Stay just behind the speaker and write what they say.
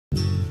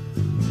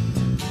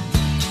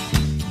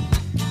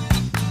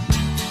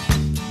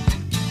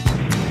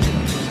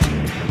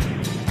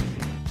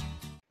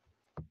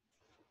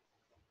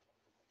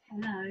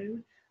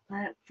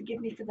forgive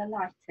me for the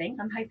lighting.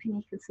 I'm hoping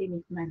you can see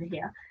me from over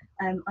here.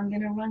 I'm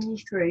going to run you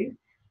through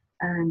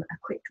a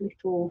quick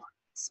little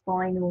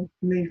spinal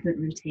movement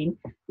routine.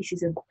 This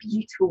is a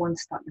beautiful one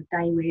to start the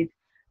day with.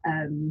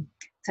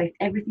 So if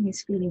everything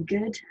is feeling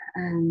good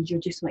and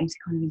you're just wanting to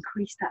kind of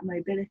increase that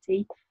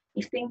mobility,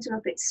 if things are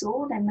a bit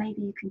sore, then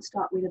maybe you can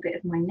start with a bit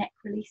of my neck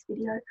release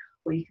video,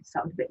 or you can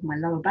start with a bit of my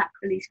lower back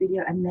release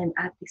video and then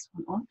add this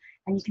one on.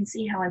 And you can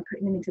see how I'm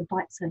putting them into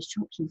bite-sized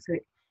chunks, so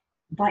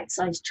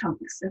bite-sized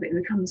chunks, so it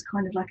becomes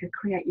kind of like a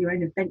create your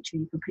own adventure.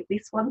 You can pick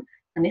this one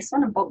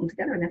and bolt them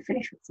together and then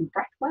finish with some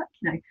breath work,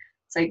 you know.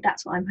 So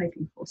that's what I'm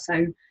hoping for.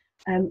 So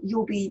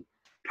you'll be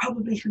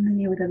probably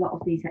familiar with a lot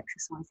of these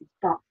exercises,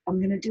 but I'm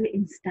going to do it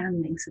in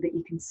standing so that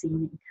you can see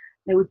me.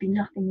 There would be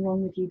nothing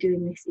wrong with you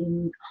doing this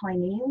in high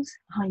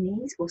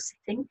knees or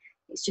sitting.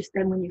 It's just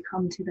then when you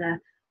come to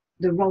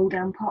the roll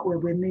down part where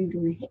we're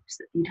moving the hips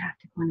that you'd have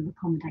to kind of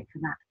accommodate for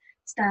that.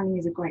 Standing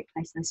is a great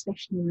place,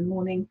 especially in the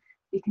morning.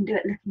 You can do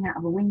it looking out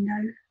of a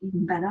window,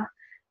 even better.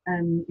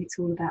 It's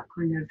all about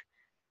kind of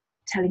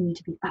telling you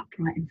to be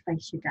upright and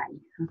face your day.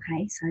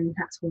 Okay, so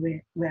that's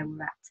where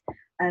we're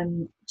at.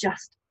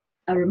 Just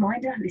a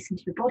reminder, listen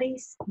to your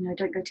bodies. You know,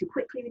 don't go too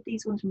quickly with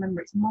these ones.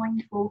 Remember, it's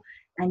mindful,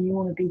 and you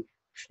want to be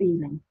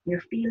feeling. Your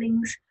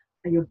feelings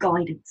are your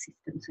guidance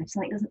system. So if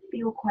something doesn't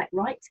feel quite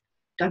right,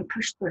 don't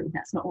push through.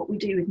 That's not what we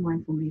do with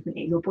mindful movement.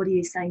 Your body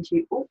is saying to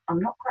you, oh, I'm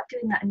not quite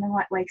doing that in the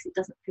right way because it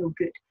doesn't feel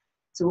good.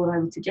 So what I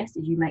would suggest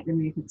is you make the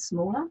movement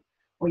smaller,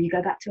 or you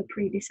go back to a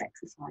previous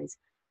exercise,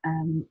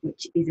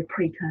 which is a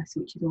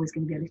precursor, which is always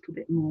going to be a little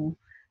bit more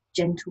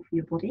gentle for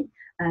your body.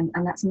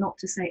 And that's not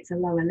to say it's a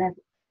lower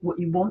level. What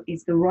you want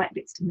is the right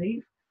bits to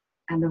move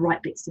and the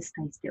right bits to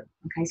stay still.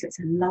 Okay, so it's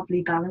a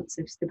lovely balance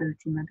of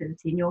stability and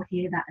mobility, and you'll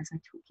hear that as I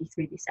talk you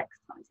through these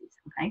exercises.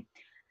 Okay,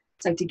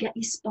 so to get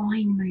your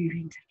spine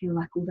moving, to feel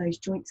like all those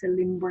joints are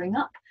limbering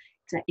up,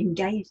 to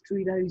engage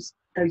through those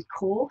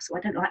core. So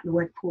I don't like the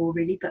word core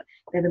really, but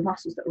they're the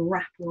muscles that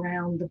wrap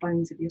around the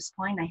bones of your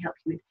spine. They help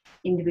you with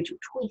individual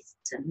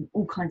twists and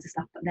all kinds of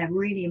stuff, but they're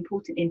really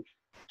important in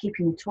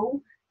keeping you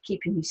tall,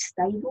 keeping you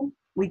stable.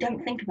 We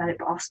don't think about it,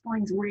 but our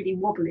spine's really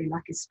wobbly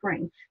like a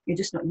spring. You're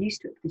just not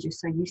used to it because you're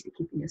so used to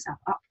keeping yourself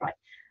upright.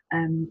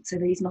 So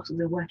these muscles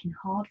are working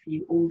hard for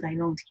you all day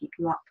long to keep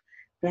you up.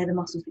 They're the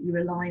muscles that you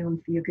rely on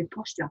for your good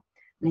posture.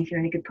 And if you're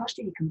in a good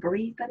posture, you can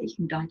breathe better, you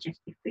can digest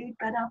your food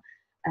better.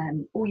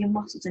 All your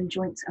muscles and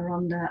joints are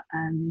under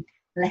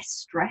less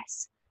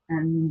stress,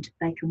 and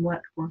they can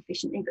work more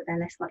efficiently, but they're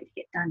less likely to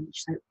get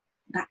damaged. So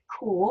that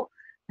core,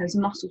 those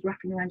muscles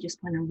wrapping around your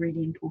spine are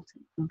really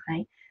important.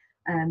 Okay.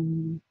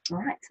 All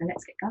right, so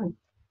let's get going.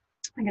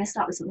 I'm going to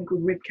start with something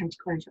called rib cage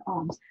closure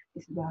arms.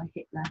 This is where I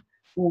hit the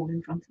wall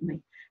in front of me.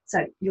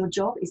 So your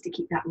job is to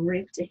keep that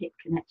rib to hip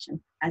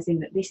connection, as in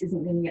that this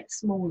isn't going to get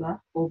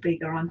smaller or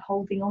bigger. I'm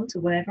holding on to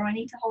whatever I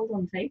need to hold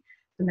on to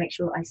make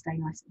sure I stay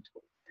nice and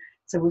tall.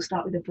 So we'll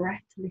start with a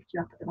breath to lift you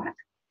up at the back,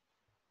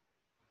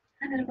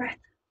 and then a breath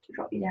to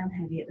drop you down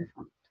heavy at the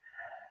front.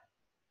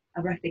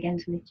 A breath again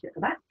to lift you at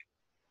the back,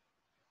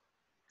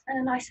 and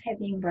a nice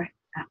heavy breath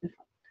at the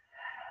front.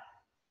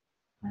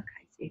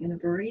 Okay, so you're going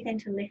to breathe in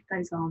to lift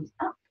those arms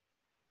up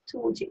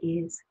towards your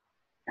ears,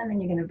 and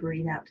then you're going to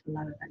breathe out to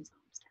lower those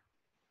arms down.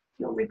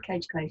 Your rib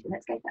cage closure,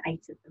 let's go for 8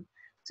 of them.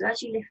 So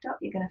as you lift up,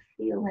 you're going to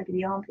feel maybe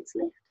the armpits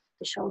lift,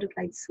 the shoulder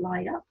blades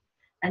slide up,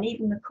 and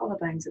even the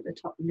collarbones at the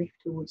top lift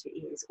towards your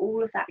ears.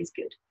 All of that is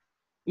good.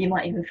 You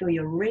might even feel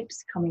your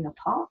ribs coming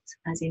apart,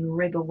 as in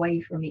rib away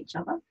from each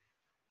other.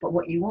 But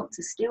what you want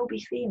to still be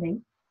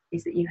feeling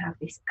is that you have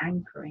this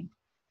anchoring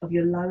of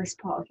your lowest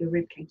part of your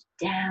rib cage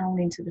down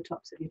into the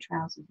tops of your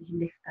trousers as you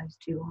lift those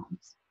 2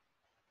 arms.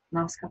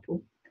 Last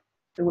couple.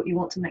 So what you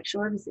want to make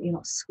sure of is that you're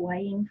not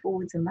swaying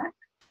forwards and back,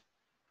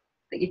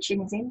 that your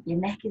chin is in, your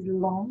neck is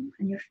long,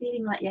 and you're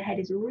feeling like your head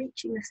is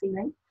reaching the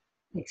ceiling,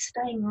 and it's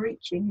staying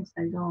reaching as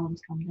those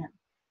arms come down.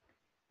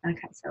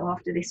 Okay, so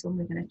after this one,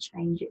 we're going to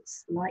change it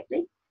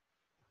slightly,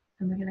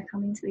 and we're going to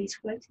come into these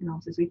floating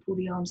arms as we pull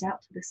the arms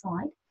out to the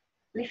side,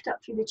 lift up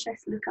through the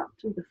chest, look up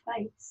through the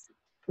face,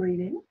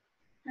 breathe in,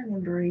 and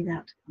then breathe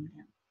out to come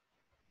down.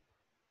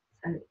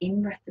 So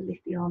in breath to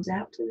lift the arms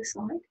out to the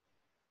side,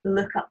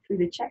 look up through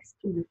the chest,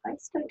 through the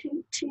face. Don't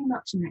do too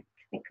much neck.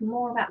 Think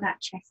more about that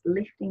chest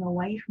lifting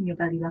away from your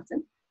belly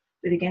button.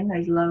 But again,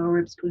 those lower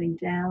ribs pulling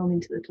down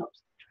into the tops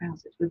of the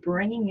trousers. We're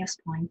bringing your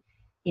spine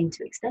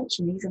into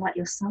extension. These are like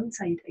your sun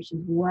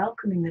salutations,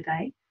 welcoming the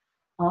day,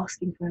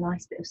 asking for a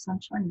nice bit of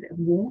sunshine, a bit of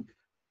warmth.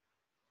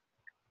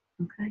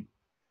 Okay.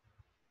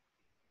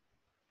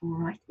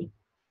 Alrighty.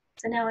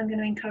 So now I'm going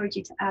to encourage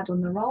you to add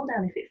on the roll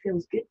down if it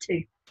feels good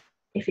to.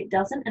 If it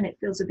doesn't and it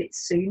feels a bit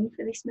soon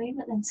for this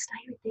movement, then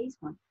stay with these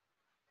ones.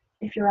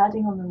 If you're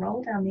adding on the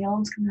roll down, the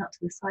arms come out to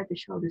the side, the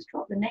shoulders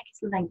drop, the neck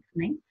is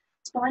lengthening,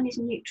 spine is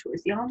neutral.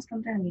 As the arms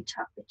come down, you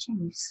tuck the chin,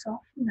 you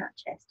soften that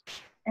chest,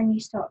 and you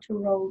start to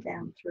roll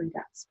down through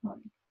that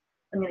spine.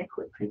 I'm going to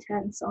quickly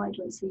turn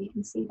sideways so you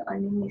can see that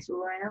I'm in this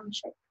round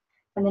shape.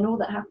 And then all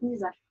that happens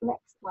is I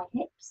flex my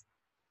hips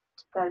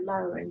to go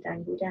lower and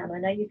dangle down. I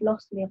know you've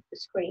lost me off the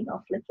screen.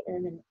 I'll flick it in a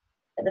minute.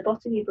 At the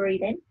bottom, you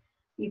breathe in,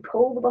 You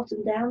pull the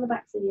bottom down the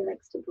backs of your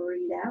legs to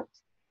breathe out.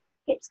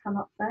 Hips come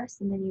up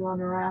first, and then you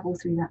unravel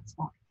through that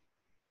spine.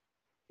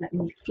 Let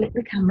me flip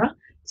the camera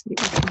so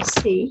that you can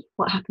see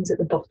what happens at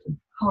the bottom.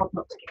 Hard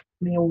not to get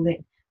me all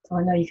in. So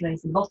I know you can only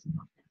see the bottom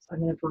right now. So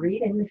I'm going to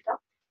breathe in, lift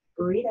up,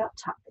 breathe out,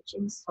 tap the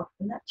chin,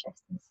 soften that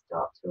chest, and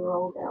start to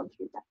roll down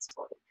through that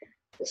spine.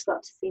 You'll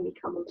start to see me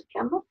come onto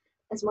camera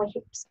as my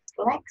hips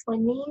flex, my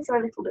knees are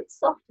a little bit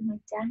soft, and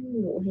I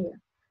dangle here.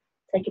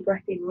 Take a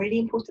breath in. Really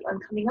important. I'm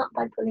coming up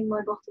by pulling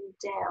my bottom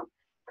down,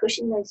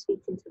 pushing those feet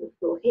into the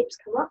floor. Hips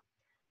come up,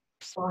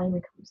 spine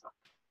comes up.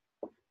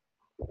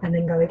 And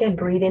then go again.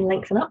 Breathe in,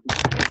 lengthen up.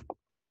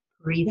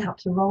 Breathe out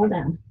to roll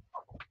down.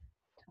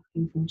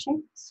 Tucking from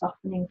chin,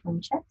 softening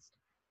from chest,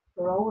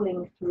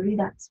 rolling through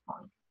that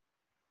spine.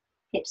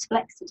 Hips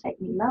flex to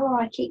take me lower.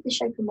 I keep the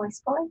shape of my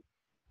spine,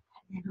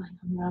 and then I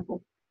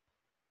unravel.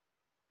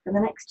 For the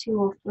next 2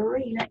 or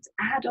 3, let's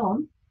add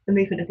on the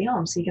movement of the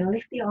arms. So you're going to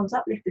lift the arms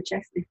up, lift the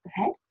chest, lift the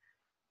head,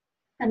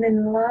 and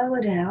then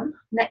lower down.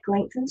 Neck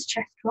lengthens,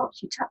 chest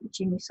drops. You tuck the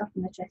chin, you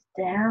soften the chest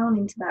down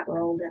into that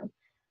roll down.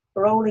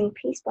 Rolling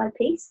piece by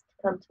piece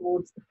to come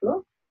towards the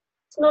floor.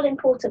 It's not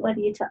important whether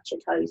you touch your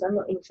toes. I'm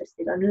not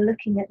interested. I'm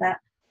looking at that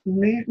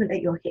movement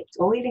at your hips,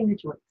 oiling the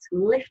joints,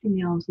 lifting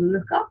the arms,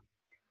 look up,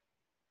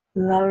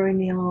 lowering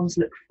the arms,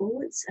 look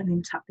forwards, and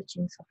then tuck the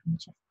chin, soften the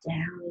chest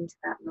down into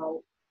that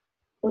roll.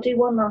 We'll do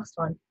one last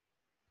time.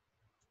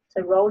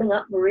 So rolling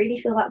up, really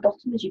feel that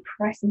bottom as you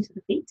press into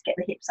the feet, get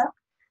the hips up,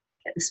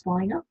 get the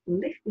spine up,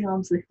 lift the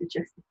arms, lift the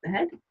chest, lift the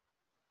head,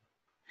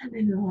 and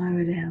then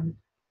lower down.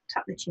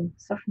 Tuck the chin,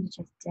 soften the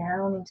chest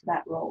down into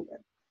that roll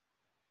down.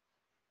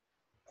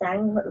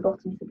 Dangle at the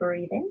bottom to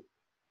breathe in.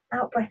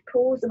 Out breath,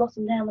 pulls the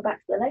bottom down the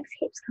backs of the legs,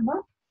 hips come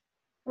up,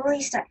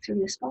 restack through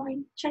the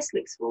spine, chest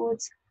looks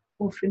forwards,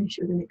 or finish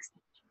with an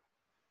extension.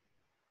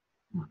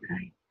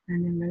 Okay,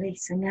 and then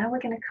release. So now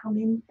we're going to come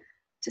in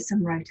to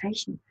some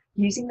rotation.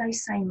 Using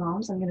those same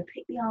arms, I'm going to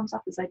pick the arms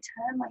up as I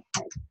turn my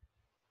head,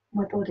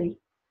 my body,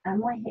 and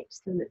my hips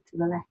to look to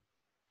the left.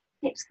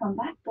 Hips come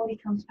back, body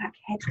comes back,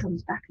 head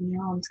comes back, and the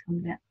arms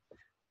come down.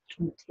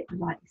 Try not to hit the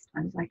right this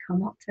time. As I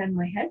come up, turn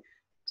my head,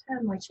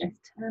 turn my chest,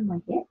 turn my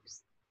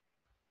hips,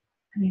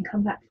 and then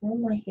come back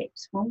from my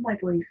hips, from my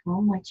body,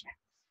 from my chest.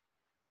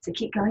 So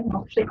keep going.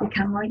 I'll flip the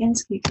camera again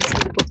so you can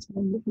see the bottom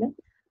end of me.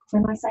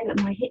 When I say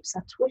that my hips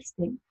are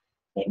twisting,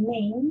 it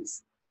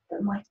means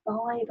that my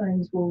thigh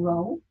bones will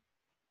roll.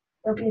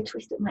 There'll be a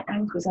twist at my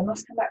ankles. I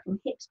must come back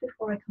from hips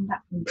before I come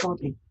back from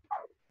body.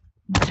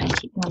 Okay,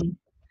 keep going.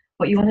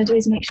 What you want to do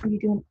is make sure you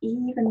do an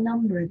even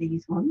number of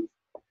these ones,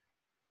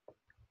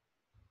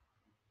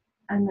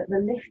 and that the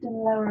lift and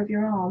lower of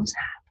your arms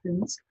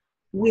happens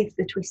with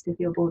the twist of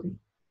your body.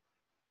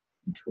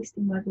 I'm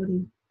twisting my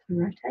body to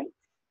rotate,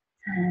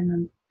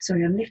 and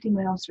I'm lifting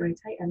my arms to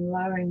rotate and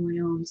lowering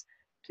my arms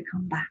to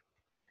come back.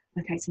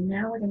 Okay, so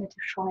now we're going to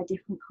try a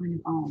different kind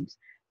of arms.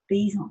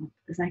 These arms,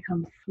 as they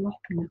come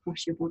flopping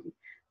across your body,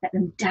 let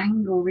them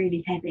dangle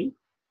really heavy.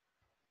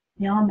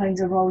 The arm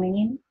bones are rolling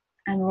in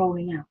and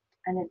rolling out,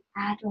 and then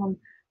add on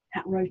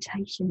that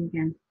rotation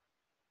again.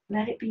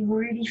 Let it be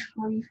really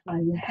free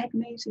flow. Your head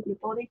moves with your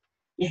body.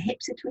 Your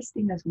hips are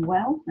twisting as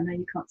well. I know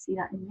you can't see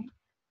that in me.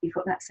 You've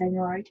got that same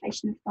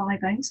rotation of thigh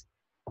bones.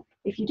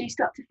 If you do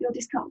start to feel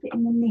discomfort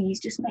in the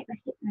knees, just make the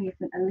hip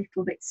movement a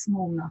little bit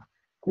smaller.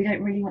 We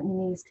don't really want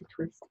your knees to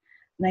twist.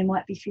 They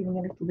might be feeling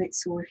a little bit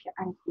sore if your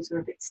ankles are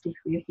a bit stiff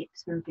or your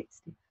hips are a bit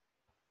stiff.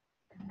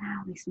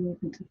 Allow this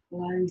movement to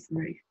flow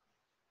through.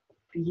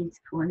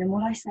 Beautiful. And then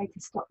what I say to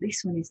stop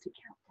this one is to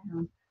count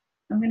down.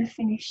 I'm going to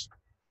finish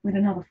with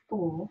another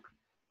 4.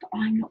 But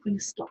I'm not going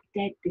to stop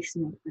dead this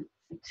movement.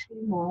 So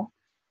 2 more.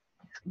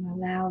 I'm just going to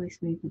allow this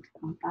movement to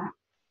come back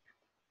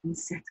and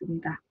settle me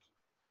back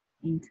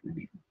into the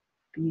middle.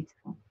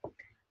 Beautiful.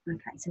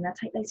 Okay, so now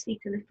take those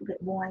feet a little bit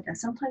wider.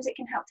 Sometimes it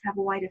can help to have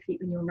wider feet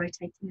when you're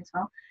rotating as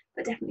well,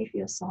 but definitely for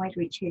your side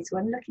reach here. So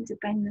I'm looking to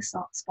bend the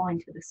spine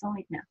to the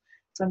side now.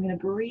 So I'm going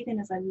to breathe in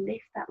as I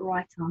lift that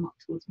right arm up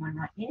towards my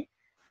right ear,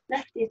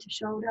 left ear to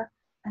shoulder,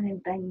 and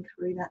then bend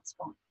through that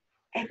spine.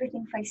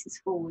 Everything faces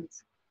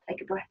forwards.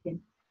 Take a breath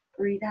in.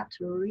 Breathe out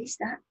to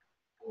restack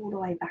all the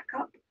way back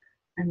up,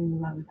 and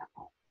then lower that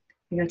arm.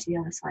 We go to the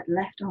other side.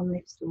 Left arm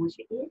lifts towards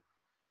your ear,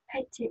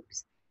 head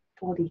tips,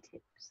 body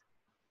tips.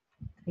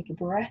 Take a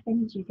breath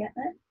in as you get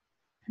there,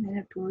 and then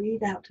a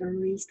breathe out to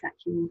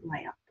restack you all the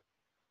way up.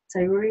 So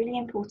really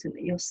important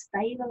that you're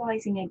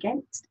stabilizing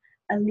against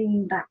a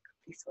lean back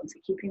of this one, so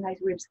keeping those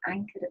ribs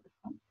anchored at the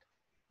front.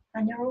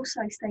 And you're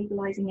also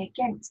stabilizing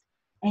against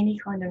any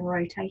kind of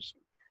rotation.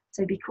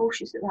 So be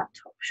cautious that that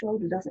top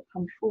shoulder doesn't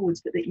come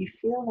forwards, but that you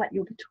feel like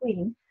you're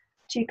between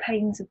 2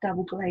 panes of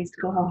double glazed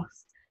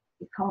glass.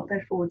 You can't go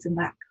forwards and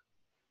back.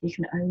 You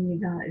can only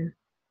go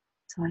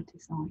side to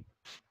side.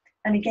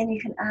 And again, you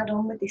can add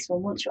on with this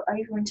one. Once you're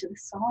over into the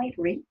side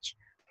reach,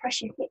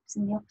 press your hips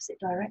in the opposite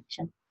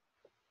direction.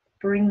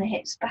 Bring the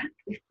hips back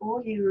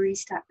before you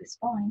restack the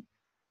spine.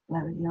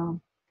 Lower the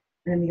arm.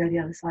 And then we go the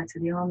other side. So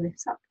the arm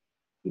lifts up.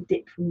 You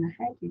dip from the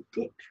head, you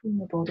dip from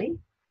the body.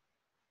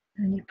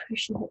 And you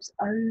push your hips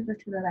over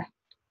to the left.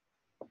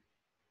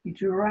 You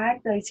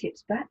drag those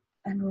hips back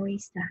and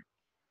restack.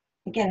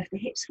 Again, if the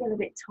hips feel a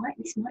bit tight,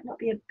 this might not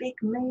be a big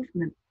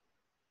movement.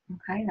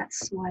 Okay,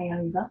 that's sway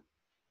over.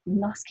 You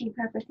must keep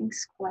everything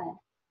square.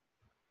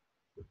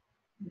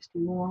 Just do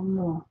one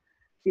more.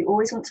 So you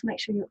always want to make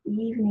sure you're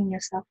evening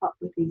yourself up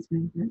with these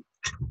movements.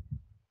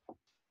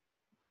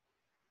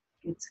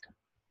 Good stuff.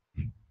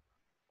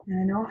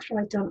 And then after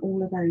I've done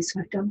all of those, so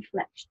I've done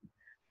flexion,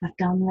 I've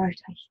done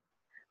rotation,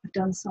 I've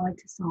done side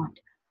to side,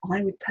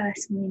 I would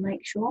personally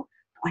make sure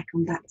that I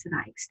come back to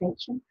that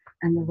extension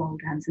and the roll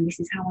downs. And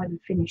this is how I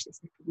would finish this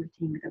little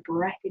routine, with a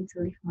breath in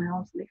to lift my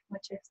arms, lift my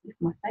chest,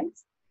 lift my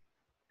face,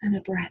 and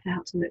a breath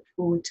out to look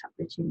forward, tuck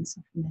the chin,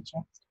 soften the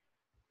chest,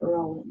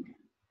 rolling down.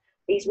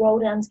 These roll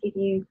downs give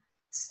you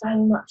so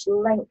much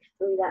length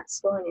through that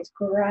spine as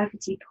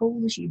gravity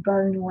pulls you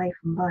bone away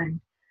from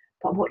bone.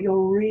 But what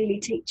you're really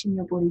teaching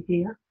your body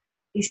here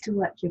is to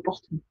work your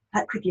bottom.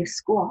 Like with your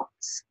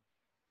squats,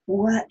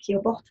 work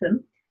your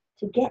bottom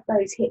to get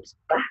those hips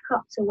back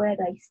up to where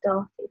they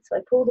started. So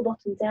I pull the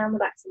bottom down the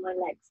backs of my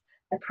legs.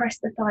 I press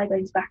the thigh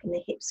bones back and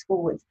the hips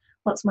forwards.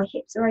 Once my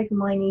hips are over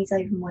my knees,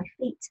 over my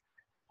feet,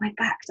 my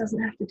back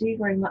doesn't have to do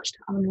very much to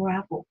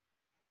unravel.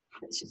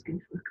 Let's just go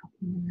for a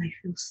couple more. They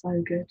feel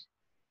so good.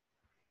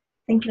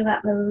 Thinking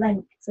about the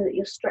length so that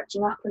you're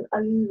stretching up and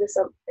over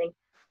something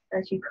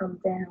as you come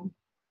down.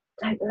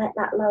 Don't let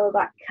that lower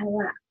back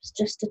collapse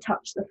just to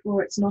touch the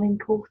floor. It's not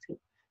important.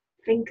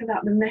 Think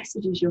about the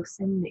messages you're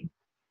sending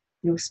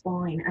your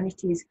spine, and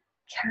it is,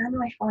 can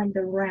I find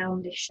the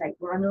roundish shape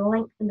where I'm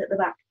lengthened at the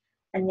back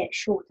and yet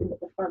shortened at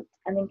the front?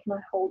 And then can I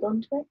hold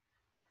on to it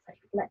as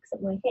I flex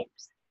at my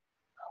hips?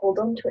 Hold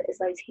on to it as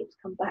those hips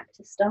come back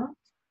to start,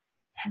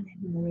 and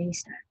then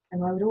restack.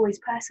 And I would always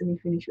personally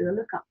finish with a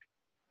look up.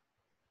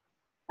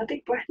 A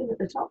big breath in at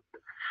the top,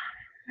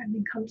 and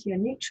then come to your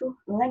neutral,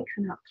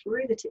 lengthen up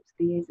through the tips of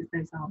the ears as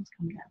those arms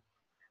come down.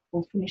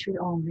 Or finish with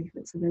arm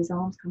movement, so those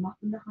arms come up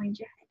and behind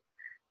your head.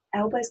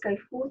 Elbows go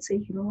forward so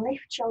you can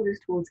lift shoulders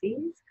towards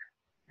ears,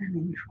 and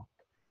then drop.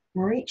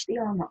 Reach the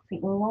arm up,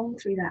 think long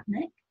through that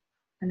neck,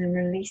 and then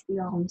release the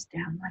arms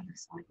down by your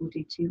side. We'll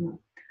do two more.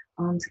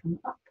 Arms come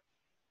up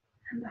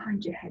and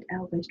behind your head,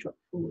 elbows drop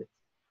forward.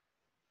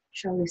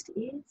 Shoulders to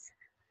ears,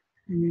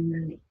 and then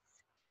release.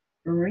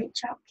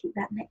 Reach up, keep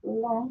that neck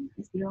long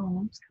as the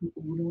arms come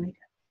all the way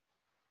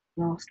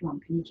down. Last one,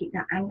 can you keep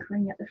that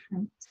anchoring at the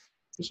front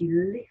as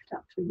you lift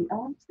up through the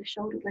arms, the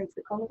shoulder blades,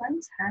 the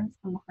collarbones, hands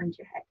come behind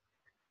your head.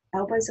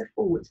 Elbows are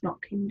forwards,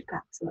 not pinned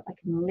back, so that I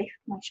can lift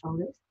my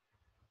shoulders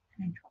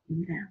and then drop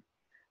them down.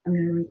 I'm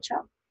going to reach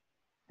up,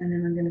 and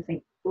then I'm going to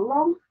think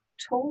long,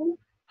 tall,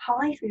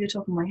 high through the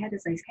top of my head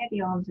as those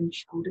heavy arms and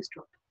shoulders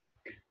drop.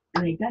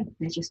 And there you go,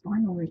 there's your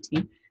spinal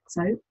routine.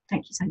 So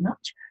thank you so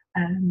much.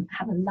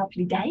 Have a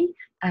lovely day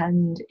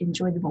and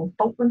enjoy them all.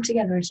 Bolt them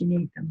together as you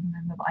need them.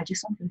 Remember, but I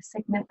just wanted to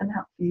segment them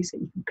out for you so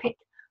you can pick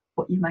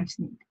what you most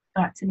need.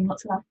 All right, sending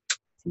lots of love.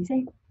 See you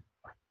soon.